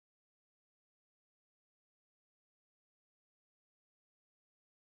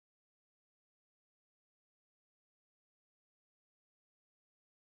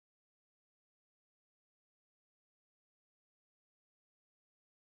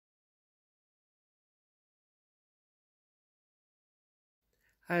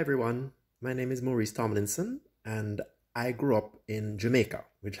Hi everyone, my name is Maurice Tomlinson and I grew up in Jamaica,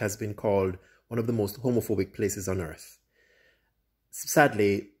 which has been called one of the most homophobic places on earth.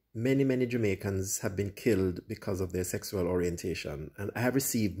 Sadly, many Jamaicans have been killed because of their sexual orientation, and I have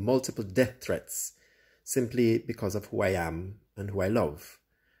received multiple death threats simply because of who I am and who I love.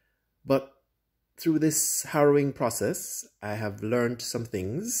 But through this harrowing process, I have learned some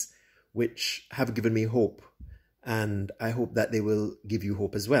things which have given me hope, and I hope that they will give you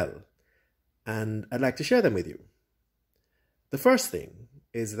hope as well. And I'd like to share them with you. The first thing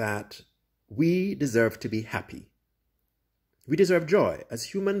is that we deserve to be happy. We deserve joy. As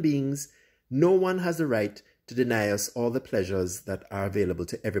human beings, no one has the right to deny us all the pleasures that are available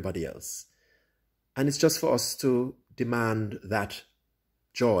to everybody else. And it's just for us to demand that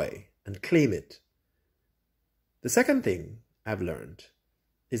joy and claim it. The second thing I've learned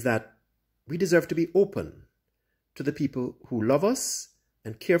is that we deserve to be open to the people who love us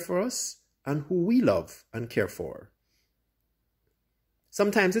and care for us and who we love and care for.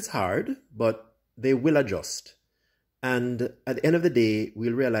 Sometimes it's hard, but they will adjust. And at the end of the day,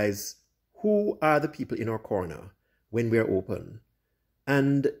 we'll realize who are the people in our corner when we're open.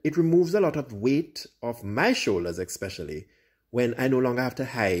 And it removes a lot of weight off my shoulders, especially when I no longer have to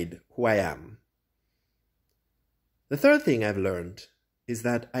hide who I am. The third thing I've learned is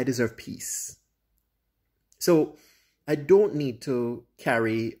that I deserve peace. So I don't need to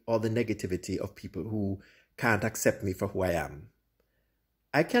carry all the negativity of people who can't accept me for who I am.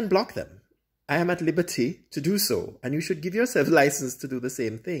 I can block them. I am at liberty to do so, and you should give yourself license to do the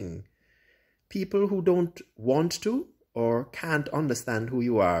same thing. People who don't want to or can't understand who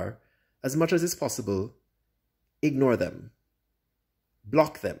you are, as much as is possible, ignore them.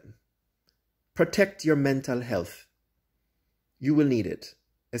 Block them. Protect your mental health. You will need it,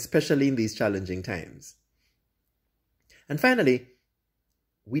 especially in these challenging times. And finally,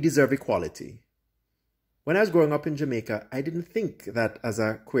 we deserve equality. When I was growing up in Jamaica, I didn't think that as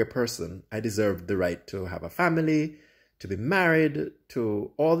a queer person, I deserved the right to have a family, to be married,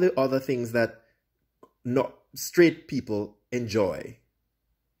 to all the other things that not straight people enjoy.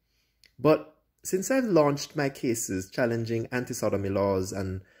 But since I've launched my cases challenging anti-sodomy laws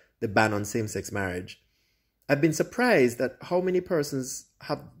and the ban on same-sex marriage, I've been surprised at how many persons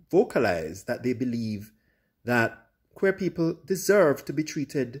have vocalized that they believe that queer people deserve to be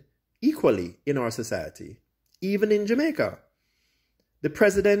treated equally in our society, even in Jamaica. The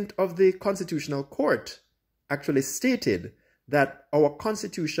president of the Constitutional Court actually stated that our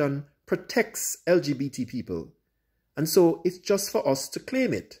constitution protects LGBT people, and so it's just for us to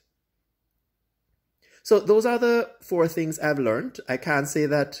claim it. So those are the 4 things I've learned. I can't say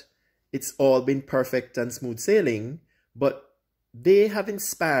that it's all been perfect and smooth sailing, but they have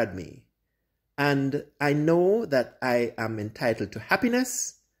inspired me. And I know that I am entitled to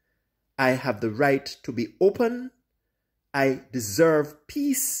happiness. I have the right to be open. I deserve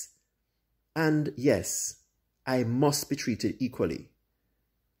peace. And yes, I must be treated equally.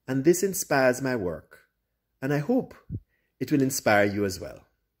 And this inspires my work. And I hope it will inspire you as well.